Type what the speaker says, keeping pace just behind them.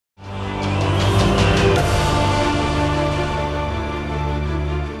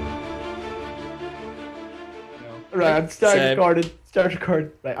Right, start recording. Start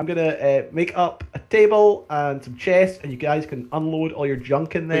recording. Right, I'm gonna make up a table and some chests, and you guys can unload all your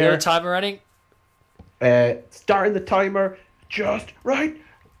junk in there. We got a timer running. Starting the timer just right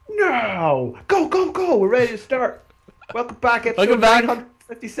now. Go, go, go! We're ready to start. Welcome back, episode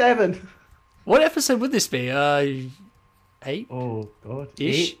 957. What episode would this be? 8? Oh God,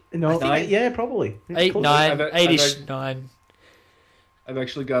 Ish? 8? No, I think yeah, probably 8, 9, 8ish, 9. I've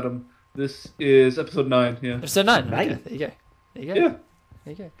actually got them. This is episode 9. Yeah. Episode 9. 9. Okay, there you go. There you go. Yeah.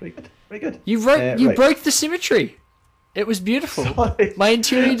 There you go. Very good. Very good. You wrote. You right. broke the symmetry. It was beautiful. Sorry. My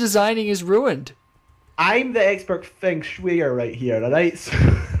interior designing is ruined. I'm the expert feng shuier right here. All right, so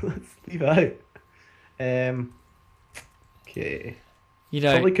let's leave it out. Okay. You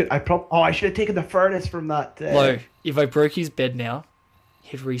know, Probably could. I should have taken the furnace from that. Lo, if I broke his bed now,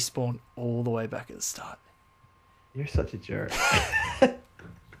 he'd respawn all the way back at the start. You're such a jerk.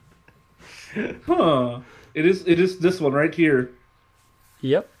 Huh. It is this one right here.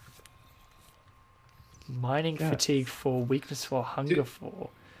 Yep. Mining Yeah. fatigue 4, weakness 4, hunger 4.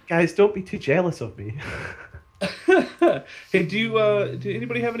 Guys, don't be too jealous of me. Hey, do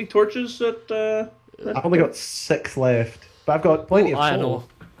anybody have any torches at I've only got 6 left, but I've got plenty of iron coal. ore.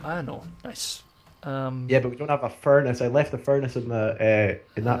 Iron ore. Nice. Yeah, but we don't have a furnace. I left the furnace in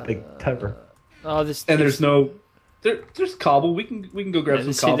that big tower. Oh, this. and there's no there's cobble. We can go grab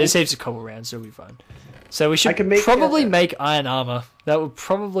some cobble. There's heaps of cobble around, so we'll be fine. So we I should can make, probably make iron armor. That would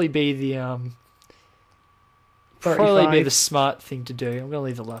probably be the 35. smart thing to do. I'm gonna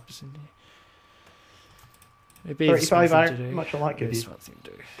leave the lapis in here. It'd be 35 iron. iron. Much I like Be it. the smart thing to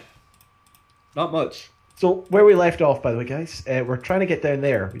do. Not much. So where we left off, by the way, guys, we're trying to get down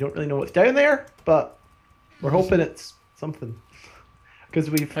there. We don't really know what's down there, but we're hoping it's something. Because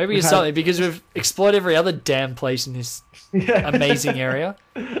Maybe it's something because we've explored every other damn place in this amazing area.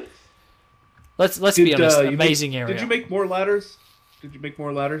 Let's be honest, amazing area. Did you make more ladders?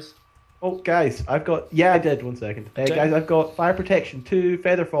 Oh, guys, I've got... Yeah, I did. 1 second. Guys, I've got fire protection 2,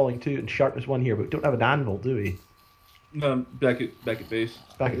 feather falling 2, and sharpness 1 here, but we don't have an anvil, do we? Back at base.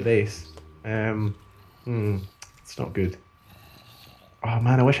 Back at base. It's not good. Oh,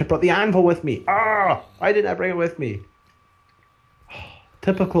 man, I wish I brought the anvil with me. Ah! Why didn't I bring it with me?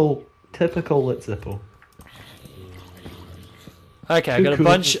 Typical at Zippo. Okay, I Too got a cool.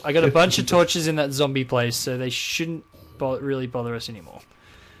 bunch. I got a bunch of torches in that zombie place, so they shouldn't really bother us anymore.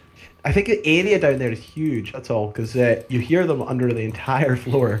 I think the area down there is huge, that's all, because you hear them under the entire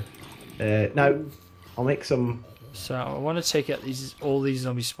floor. Now, I'll make some... So I want to take out all these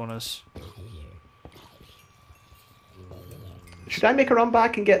zombie spawners. Should I make a run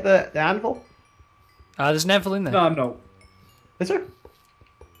back and get the anvil? There's an anvil in there. No. Is there?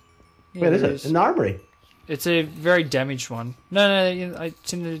 Yeah, Where is there it? In the armory? It's a very damaged one. No,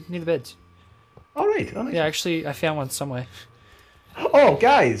 it's near the beds. All right. Oh, nice. Yeah, actually, I found one somewhere. Oh,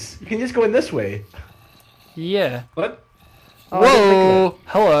 guys, you can just go in this way. Yeah. What? Oh,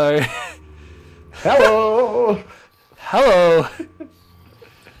 I didn't think Whoa! of Hello. Hello!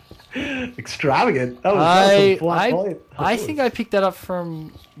 Extravagant. That was flamboyant. I think I picked that up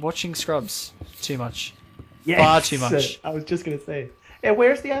from watching Scrubs too much. Yes. Far too much. I was just going to say. Yeah,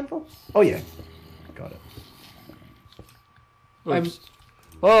 where's the anvil? Oh, yeah. Got it. Oops.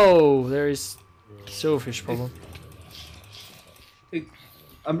 Whoa! There is Silverfish problem.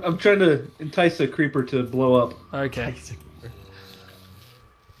 I'm trying to entice a creeper to blow up. Okay.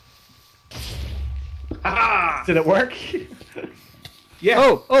 Ha! Did it work? Yeah.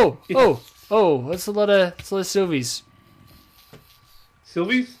 Oh! That's a lot of Sylvies.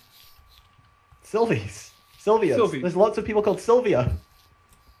 Sylvie's? Sylvia's. Sylvie. There's lots of people called Sylvia.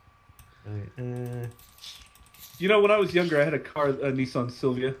 Right, You know, when I was younger, I had a Nissan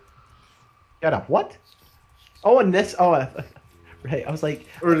Silvia. got a what? Oh, and this. Oh, right. I was like,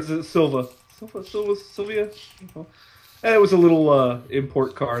 Or is it Silva? Sylvia? And it was a little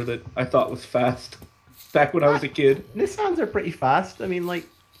import car that I thought was fast back when I was a kid. Nissans are pretty fast. I mean, like,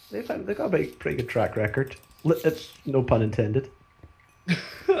 they've got a pretty good track record. It's no pun intended.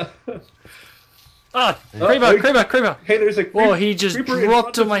 Creeper! Hey, there's a creeper. Whoa, he just creeper in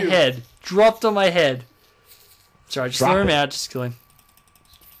dropped front on of my you. head. Dropped on my head. Sorry, just Drop threw him it. out. Just kill him.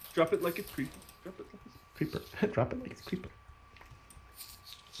 Drop it like it's creeper. Creeper. Drop it like it's creeper.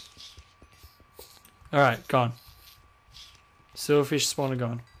 Alright, gone. Silverfish spawner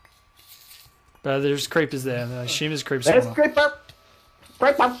gone. But there's creepers there. I assume there's creeper There's spawner. creeper.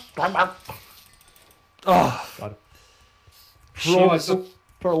 Creeper. Oh! Got it. Shit. Bros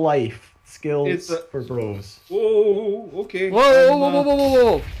for life. Skills It's a- for bros. Whoa, okay. Whoa,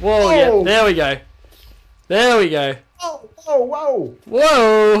 yeah, Whoa. there we go. There we go. Oh, whoa.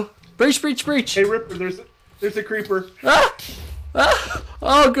 Whoa! Breach! Hey, Ripper, There's a creeper. Ah! Ah!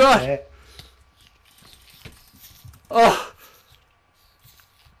 Oh god! Yeah. Oh!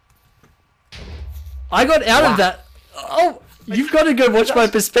 I got out of that. Oh! You've got to go watch my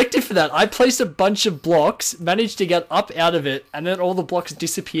perspective for that. I placed a bunch of blocks, managed to get up out of it, and then all the blocks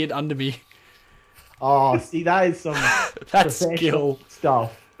disappeared under me. Oh, see, that is some That's professional skill.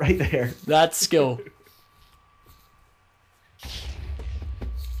 stuff right there. That's skill. I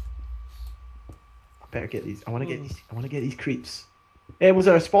better get these. I want to get these. I want to get these creeps. Hey, was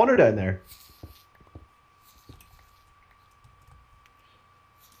there a spawner down there?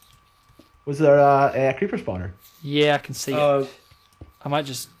 Was there a creeper spawner? Yeah, I can see it. I might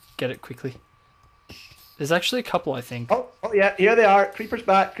just get it quickly. There's actually a couple, I think. Oh yeah, here they are. Creepers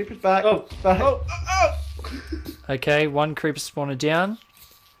back. Creepers back. Oh, back. oh. Okay, one creeper spawner down.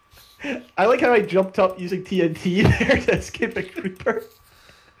 I like how I jumped up using TNT there to escape a creeper.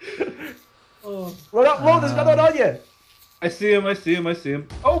 Oh. Run up! Whoa, there's another one on you. I see him.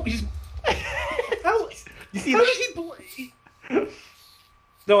 Oh, he's. How? You see? How did he?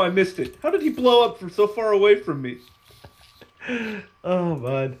 No, I missed it. How did he blow up from so far away from me? Oh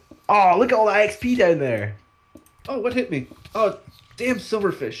man! Oh, look at all that XP down there. Oh, what hit me? Oh, damn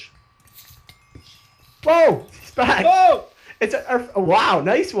silverfish! Whoa! He's back. Oh! It's a wow,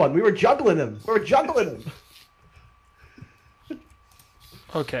 nice one. We were juggling him.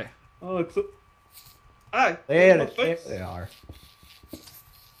 Okay. Oh, it's a... Ah! There they are.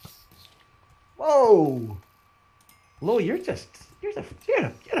 Whoa! Lo, you're a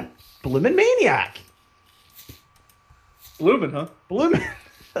bloomin' maniac. Bloomin', huh? Bloomin'.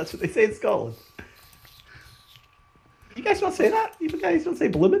 That's what they say in Scotland. You guys don't say that? You guys don't say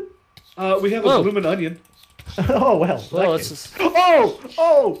bloomin'? We have a bloomin' onion. Oh well. Well, it's just...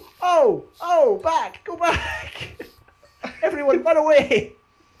 Back! Go back! Everyone, run away!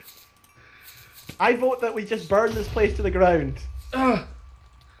 I vote that we just burn this place to the ground.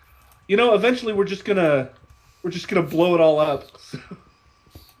 You know, eventually we're just gonna blow it all up. So.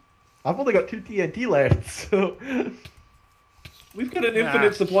 I've only got 2 TNT left, so We've got an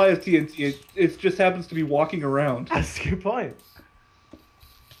infinite supply of TNT. It just happens to be walking around. That's a good point.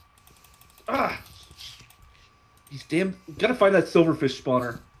 These damn... Gotta find that silverfish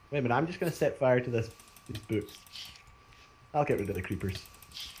spawner. Wait a minute, I'm just gonna set fire to these books. I'll get rid of the creepers.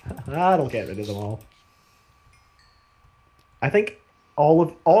 I'll get rid of them all. I think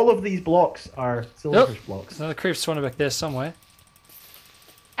all of these blocks are silverfish blocks. Another creep spawner back there somewhere.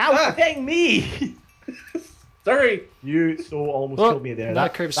 Ow, dang me! Sorry! You so almost killed me there.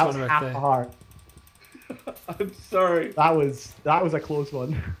 That creep spawner was back half there. a heart. I'm sorry. That was a close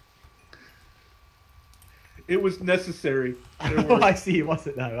one. It was necessary. Oh, I see. What's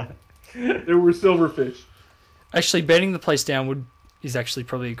it now? There were silverfish. Actually, burning the place down is actually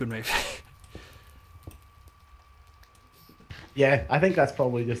probably a good move. Yeah, I think that's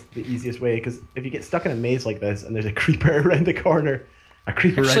probably just the easiest way, because if you get stuck in a maze like this and there's a creeper around the corner, around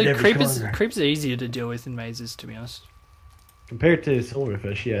every corner. Creepers are easier to deal with in mazes, to be honest. Compared to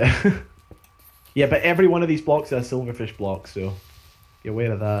silverfish, yeah. Yeah, but every one of these blocks is a silverfish block, so be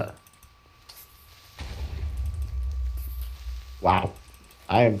aware of that. Wow.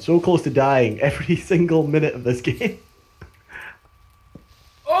 I am so close to dying every single minute of this game.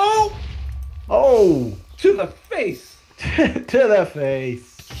 Oh! Oh! To the face! To the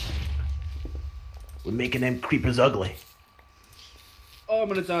face. We're making them creepers ugly. Oh, I'm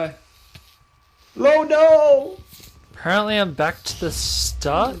gonna die. Oh no! Apparently I'm back to the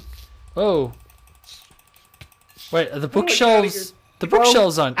start. Oh. Wait, are the bookshelves... The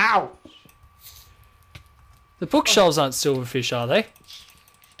bookshelves aren't... Ow! The bookshelves aren't silverfish, are they?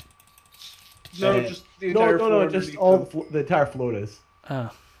 No, just the entire floor. No, just all the entire floor is. Oh.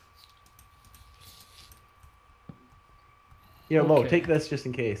 Here, Lo, Okay. take this just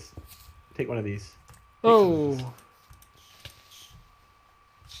in case. Take one of these. Oh.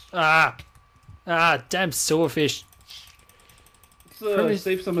 Damn silverfish. Let's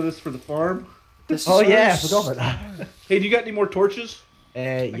save some of this for the farm. Oh yeah, I forgot about that. Hey, do you got any more torches?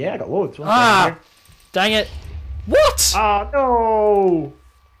 Yeah, I got loads. Dang it. What? Oh no!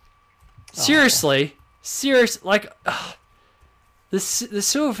 Seriously? Like, the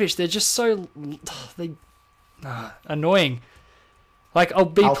silverfish, they're just so... annoying. Like,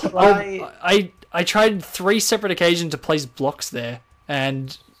 I tried 3 separate occasions to place blocks there,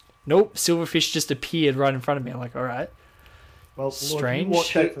 and nope, silverfish just appeared right in front of me. I'm like, alright. Well,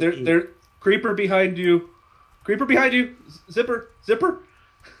 strange. There, creeper behind you. Creeper behind you. Zipper.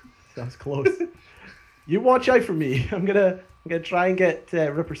 That's close. You watch out for me. I'm gonna try and get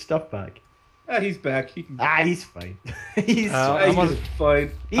Ripper's stuff back. He's back. He can... He's fine. He's fine.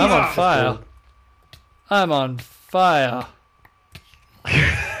 I'm on fire. I'm on fire.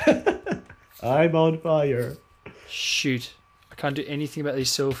 I'm on fire. Shoot. I can't do anything about these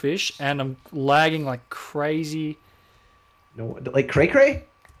silverfish, and I'm lagging like crazy. No, like cray cray?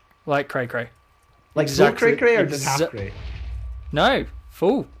 Like cray cray. Like full cray cray or just half cray? No,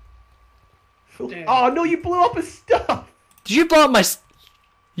 full. Damn. Oh no, you blew up his stuff! Did you blow up my...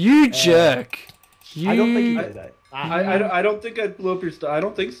 You jerk. I don't think you did that. I don't think I blew up your stuff. I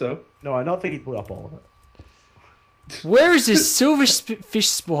don't think so. No, I don't think he blew up all of it. Where is this silverfish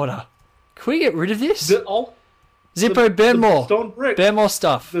spawner? Can we get rid of this? Zippo, burn more. Stone brick. Burn more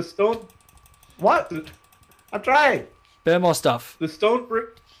stuff. The stone... What? I'm trying! Burn more stuff. The stone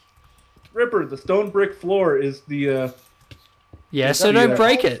brick... Ripper, the stone brick floor is the... Yeah, so don't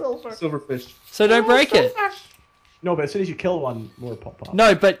break it. Silverfish. So don't break it. No, but as soon as you kill one, more pop up.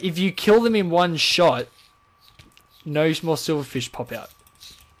 No, but if you kill them in one shot, no more silverfish pop out.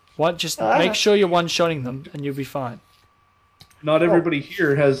 Just make sure you're one-shotting them, and you'll be fine. Not everybody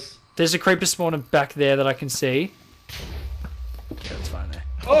here has... There's a creeper spawner back there that I can see. Yeah, it's fine there.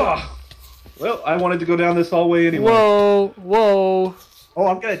 Oh! Well, I wanted to go down this hallway anyway. Whoa, whoa. Oh,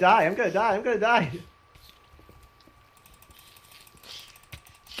 I'm gonna die, I'm gonna die, I'm gonna die.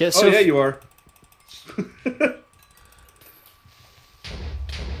 Oh, yeah, you are. It's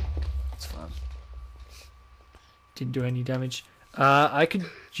fine. Didn't do any damage. I could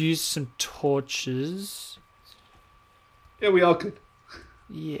use some torches. Yeah, we all could.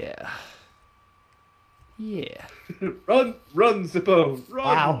 Yeah. Yeah. Run, Zippo, run!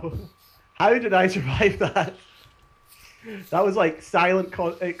 Wow. How did I survive that? That was like silent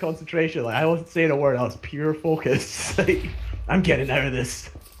concentration. Like I wasn't saying a word. I was pure focus. Like, I'm getting out of this.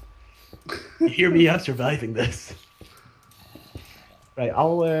 You hear me? I'm surviving this. Right.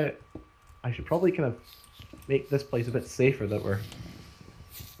 I should probably kind of make this place a bit safer. That we're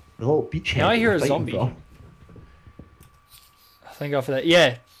the little beachhead. Now I hear a zombie. Thank God for that.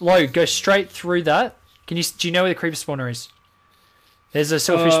 Yeah, Lo, go straight through that. Do you know where the creeper spawner is? There's a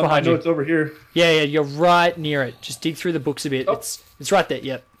silverfish behind you. I know it's over here. Yeah, you're right near it. Just dig through the books a bit. Oh. It's right there.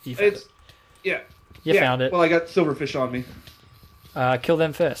 Yep, you found it. Yeah. You found it. Well, I got silverfish on me. Kill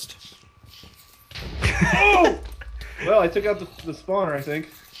them first. Oh! Well, I took out the spawner, I think.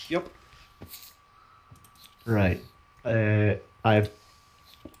 Yep. Right. I've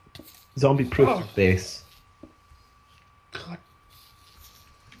zombie-proof base. God.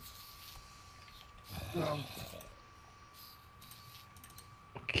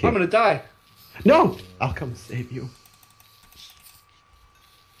 Okay. I'm gonna die. No! I'll come save you.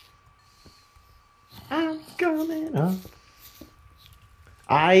 I'm coming up.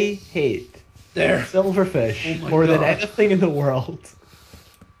 I hate silverfish more than anything in the world.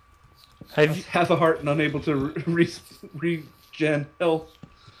 Have a heart and unable to regen health.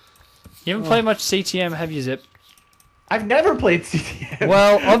 You haven't played much CTM, have you, Zip? I've never played CTM.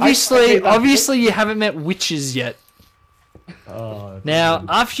 Well, obviously you haven't met witches yet. Oh, now,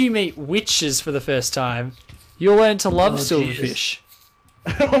 after you meet witches for the first time, you'll learn to love silverfish.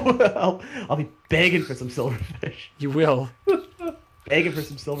 I'll be begging for some silverfish. You will. Begging for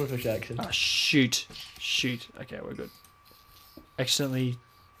some silverfish action. Oh, shoot. Okay, we're good. Accidentally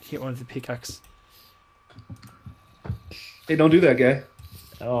hit one of the pickaxe. Hey, don't do that, guy.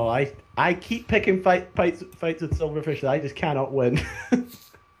 Oh, I keep picking fights with silverfish that I just cannot win.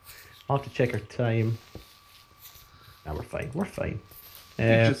 I'll have to check our time. Now we're fine. We're fine.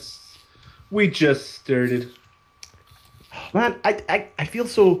 We just started. Man, I feel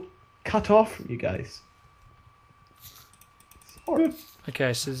so cut off from you guys. Sorry.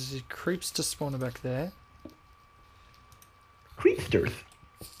 Okay, so there's a creepster spawner back there. Creepsters.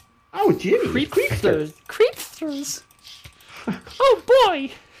 Oh, Jimmy. Creepsters. Oh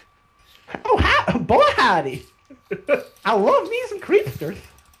boy. Oh, boy, howdy. I love me some creepsters.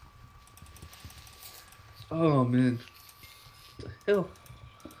 Oh man. What the hell?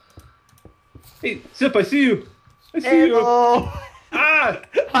 Hey, Zip, I see you. I see you. Ah!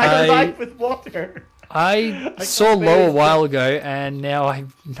 I revived with water. I saw Lo a while ago, and now I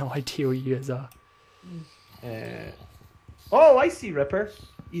have no idea where you guys are. Oh, I see Ripper.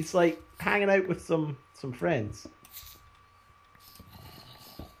 He's like hanging out with some friends.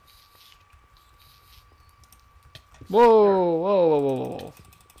 Whoa.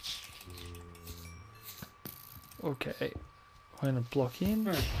 Okay. I'm gonna block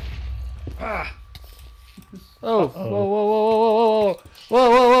in. Ah! Oh,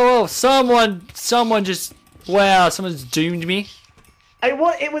 whoa. Someone just... Wow, someone's doomed me.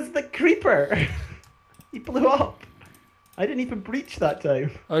 It was the creeper. He blew up. I didn't even breach that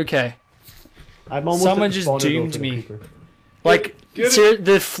time. Okay. I'm almost Someone just doomed me. Like, So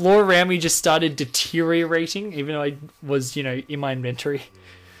the floor around me just started deteriorating, even though I was, in my inventory.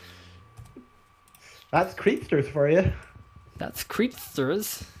 That's creepsters for you. That's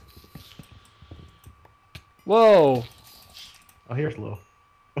creepsters. Whoa. Oh, here's Lo.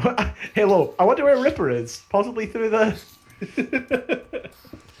 Hey, Lo, I wonder where Ripper is. Possibly through the...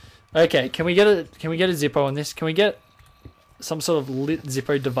 Okay, can we get a Zippo on this? Can we get some sort of lit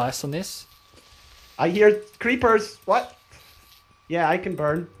Zippo device on this? I hear creepers. What? Yeah, I can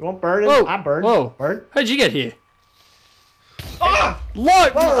burn. You want burning? Whoa. I burn. Whoa. Burn. How'd you get here? Ah!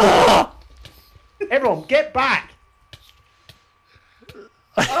 Look! Ah! Everyone, get back!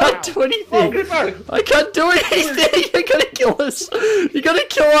 I can't do anything. Creeper! I can't do anything. You're gonna kill us. You're gonna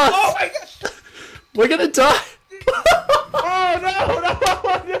kill us. Oh my god! We're gonna die. Oh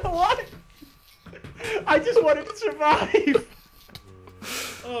no! What? I just wanted to survive.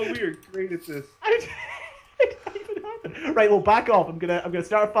 Oh, we are great at this. It didn't even happen. Right, well, back off. I'm gonna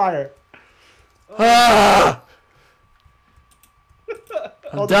start a fire. Ah!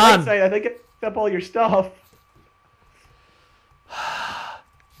 I'm On the done. right side, I think I picked up all your stuff.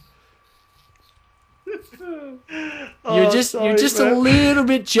 You're just sorry, a little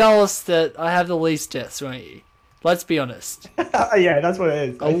bit jealous that I have the least deaths, weren't you? Let's be honest. Yeah, that's what it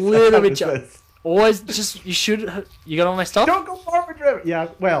is. A little bit jealous. Always just you got all my stuff? Don't go forward, River. Yeah,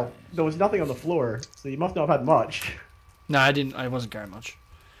 well, there was nothing on the floor, so you must not have had much. No, I didn't. I wasn't carrying much.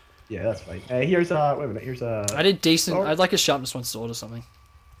 Yeah, that's fine. Here's wait a minute. Here's I did decent. sword. I'd like a sharpness one sword or something.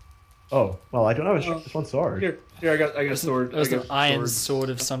 Oh, well, I don't have just one sword. Here, I got a sword. It was I an got iron sword. sword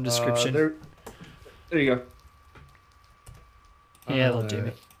of some description. There you go. Yeah, that'll do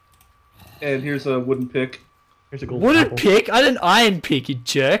me. And here's a wooden pick. Here's a gold Wooden apple. pick? I had an iron pick, you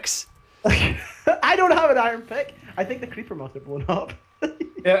jerks. I don't have an iron pick. I think the creeper must have blown up.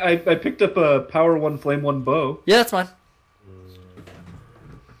 Yeah, I picked up a power 1, flame 1 bow. Yeah, that's mine.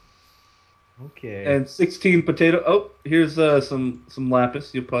 Okay. And 16 potato. Oh, here's some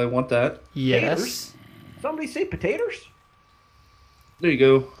lapis. You'll probably want that. Yes. Somebody say potatoes? There you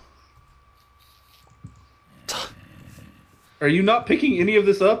go. Are you not picking any of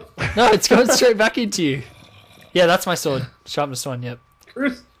this up? No, it's going straight back into you. Yeah, that's my sword. Sharpness one, yep.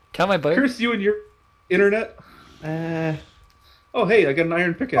 Count my bow. Curse you and your internet. Oh, hey, I got an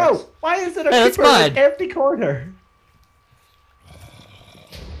iron pickaxe. Whoa! Why is it a Hey, that's creeper in mine. every corner?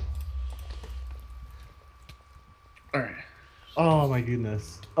 All right. Oh my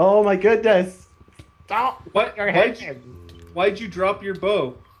goodness! Oh my goodness! Stop! What? Your head. Why'd you drop your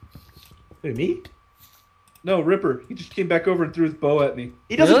bow? Who, me? No, Ripper. He just came back over and threw his bow at me.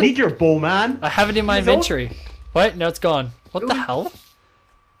 He doesn't Really? need your bow, man. I have it in my His own- inventory. Wait, no, it's gone. What the Really? hell?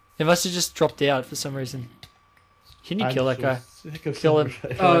 It must have just dropped out for some reason. Can you kill that guy? Kill him.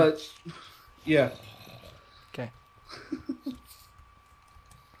 Yeah. Okay.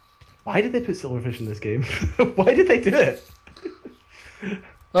 Why did they put Silverfish in this game? Why did they do it?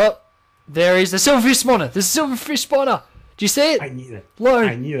 Oh, there is the silverfish spawner. The silverfish spawner. Do you see it? I knew it. Low.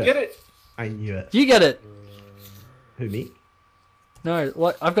 I knew it. Get it? I knew it. You get it. Who, me? No,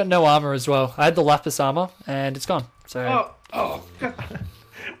 like, I've got no armor as well. I had the lapis armor, and it's gone. So Oh.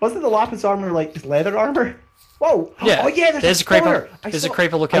 Wasn't the lapis armor like just leather armor? Whoa! Yeah, Oh yeah, there's a a creeper. spawner. There's a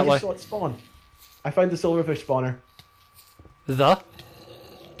creeper, look out, I just low. saw it spawn. I found the silverfish spawner. the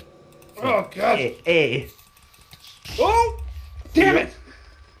Oh, God. Eh. Oh! Damn it!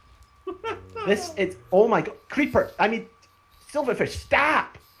 It's oh my god, creeper! I mean, silverfish!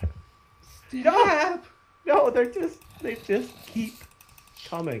 Stop! No, they just keep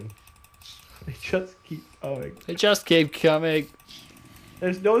coming. They just keep coming. they just keep coming.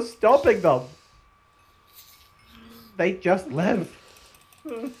 There's no stopping them. They just live.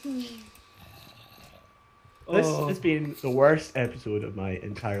 This has been the worst episode of my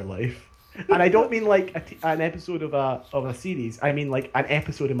entire life, and I don't mean like an episode of a series. I mean like an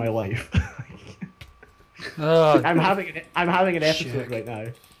episode in my life. Oh, I'm having an episode Shit. right now.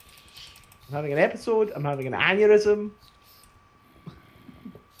 I'm having an episode. I'm having an aneurysm.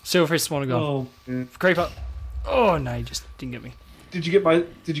 silverfish spawner gone. Oh, man. Creeper. Oh no, you just didn't get me. Did you get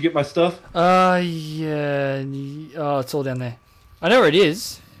my stuff? Yeah. Oh, it's all down there. I know where it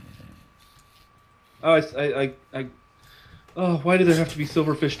is. Oh, I oh, why do there have to be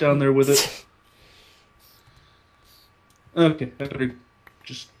silverfish down there with it? Okay, I better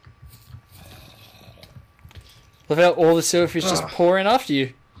just. Look out, all the silverfish just pour in after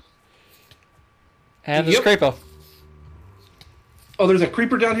you. And there's a Yep. creeper. Oh, there's a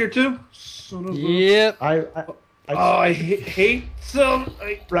creeper down here too. Son of a... Yep. Oh, I hate some.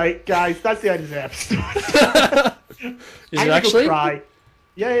 Right, guys, that's the end of the episode. Is I'm it gonna actually? Go cry.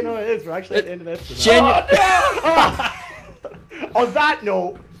 Yeah, no, it is. We're actually at the end of the episode. Genu- On that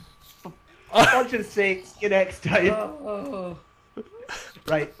note, for conscience sake, see you next time.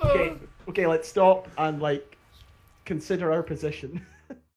 Right, okay, let's stop and, like, consider our position.